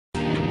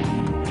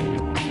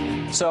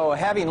So,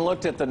 having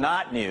looked at the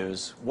not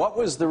news, what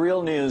was the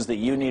real news that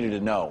you needed to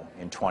know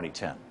in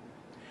 2010?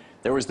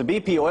 There was the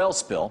BP oil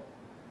spill,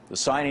 the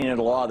signing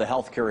into law of the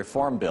health care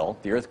reform bill,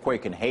 the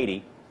earthquake in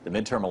Haiti, the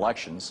midterm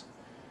elections.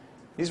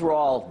 These were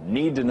all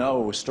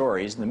need-to-know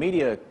stories, and the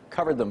media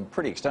covered them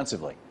pretty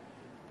extensively.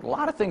 But a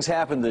lot of things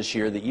happened this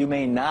year that you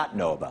may not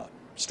know about,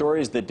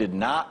 stories that did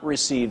not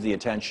receive the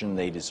attention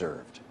they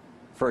deserved.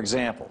 For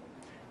example,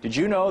 did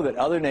you know that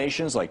other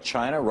nations like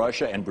China,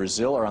 Russia, and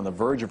Brazil are on the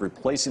verge of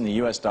replacing the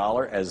U.S.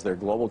 dollar as their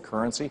global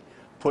currency,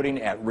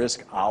 putting at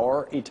risk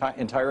our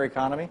entire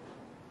economy?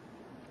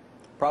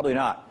 Probably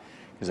not,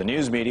 because the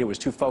news media was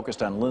too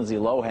focused on Lindsay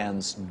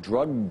Lohan's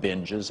drug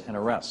binges and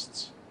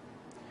arrests.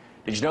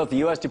 Did you know that the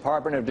U.S.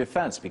 Department of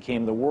Defense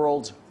became the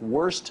world's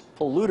worst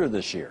polluter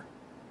this year?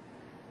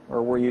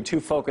 Or were you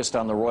too focused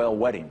on the royal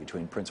wedding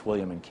between Prince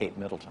William and Kate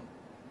Middleton?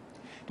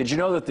 Did you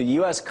know that the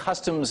U.S.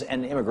 Customs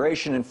and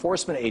Immigration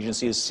Enforcement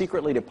Agency is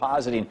secretly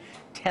deporting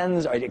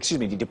tens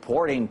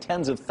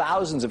of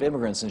thousands of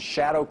immigrants in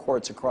shadow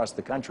courts across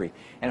the country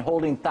and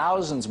holding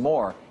thousands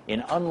more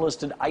in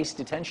unlisted ICE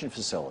detention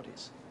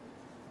facilities?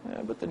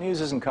 But the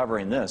news isn't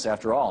covering this.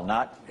 After all,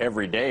 not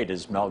every day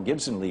does Mel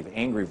Gibson leave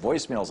angry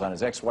voicemails on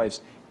his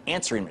ex-wife's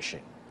answering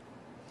machine.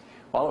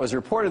 While it was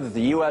reported that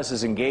the U.S.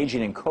 is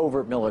engaging in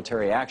covert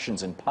military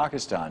actions in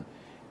Pakistan,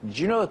 did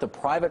you know that the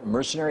private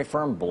mercenary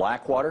firm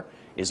Blackwater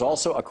is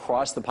also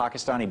across the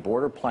Pakistani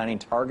border planning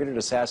targeted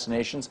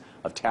assassinations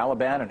of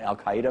Taliban and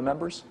al-Qaeda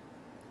members?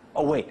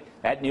 Oh wait,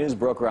 that news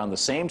broke around the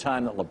same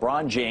time that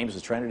LeBron James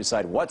was trying to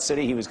decide what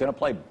city he was going to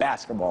play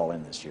basketball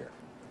in this year.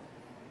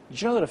 Did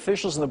you know that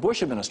officials in the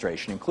Bush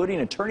administration,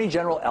 including Attorney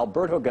General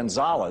Alberto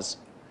Gonzales,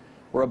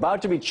 were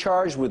about to be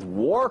charged with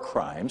war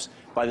crimes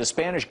by the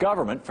Spanish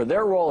government for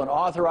their role in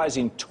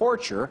authorizing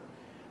torture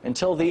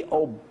until the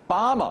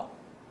Obama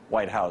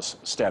White House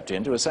stepped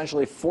in to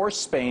essentially force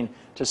Spain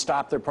to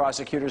stop their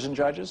prosecutors and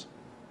judges?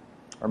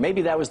 Or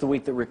maybe that was the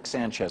week that Rick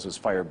Sanchez was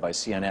fired by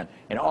CNN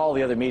and all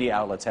the other media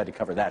outlets had to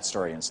cover that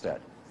story instead.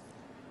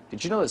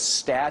 Did you know that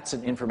stats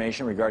and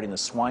information regarding the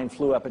swine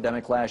flu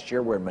epidemic last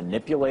year were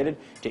manipulated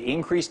to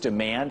increase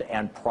demand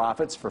and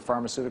profits for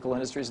pharmaceutical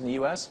industries in the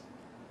U.S.?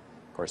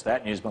 Of course,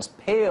 that news must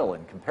pale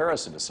in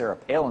comparison to Sarah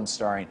Palin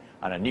starring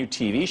on a new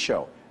TV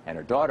show and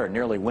her daughter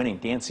nearly winning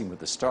Dancing with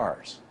the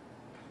Stars.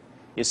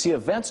 You see,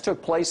 events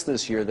took place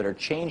this year that are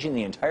changing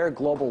the entire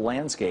global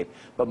landscape,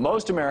 but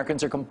most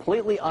Americans are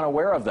completely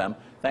unaware of them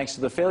thanks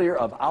to the failure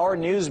of our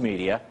news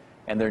media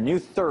and their new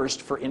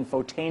thirst for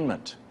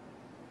infotainment.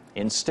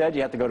 Instead,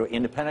 you have to go to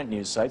independent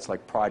news sites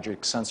like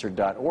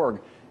projectcensored.org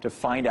to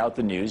find out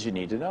the news you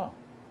need to know.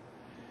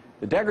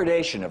 The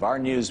degradation of our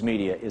news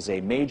media is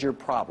a major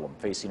problem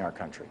facing our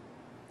country.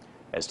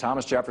 As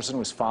Thomas Jefferson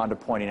was fond of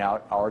pointing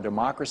out, our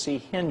democracy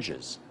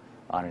hinges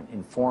on an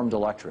informed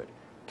electorate,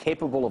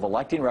 capable of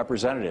electing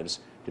representatives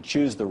to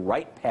choose the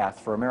right path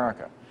for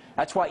America.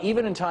 That's why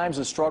even in times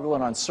of struggle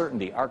and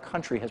uncertainty, our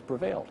country has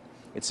prevailed.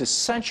 It's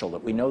essential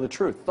that we know the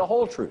truth, the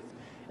whole truth.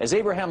 As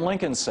Abraham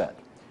Lincoln said,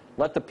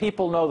 let the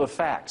people know the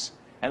facts,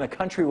 and the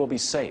country will be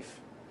safe.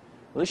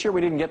 Well, this year we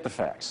didn't get the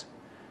facts.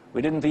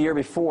 We didn't the year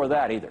before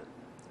that either.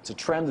 It's a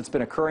trend that's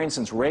been occurring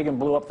since Reagan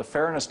blew up the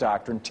fairness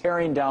doctrine,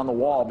 tearing down the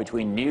wall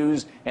between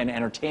news and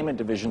entertainment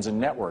divisions and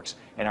networks,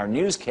 and our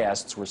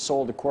newscasts were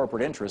sold to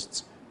corporate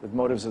interests with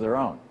motives of their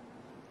own.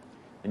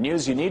 The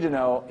news you need to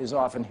know is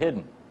often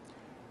hidden,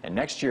 and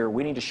next year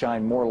we need to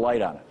shine more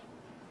light on it.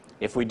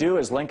 If we do,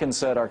 as Lincoln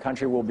said, our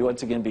country will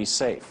once again be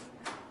safe.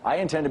 I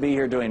intend to be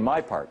here doing my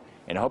part,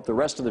 and I hope the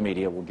rest of the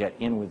media will get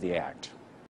in with the act.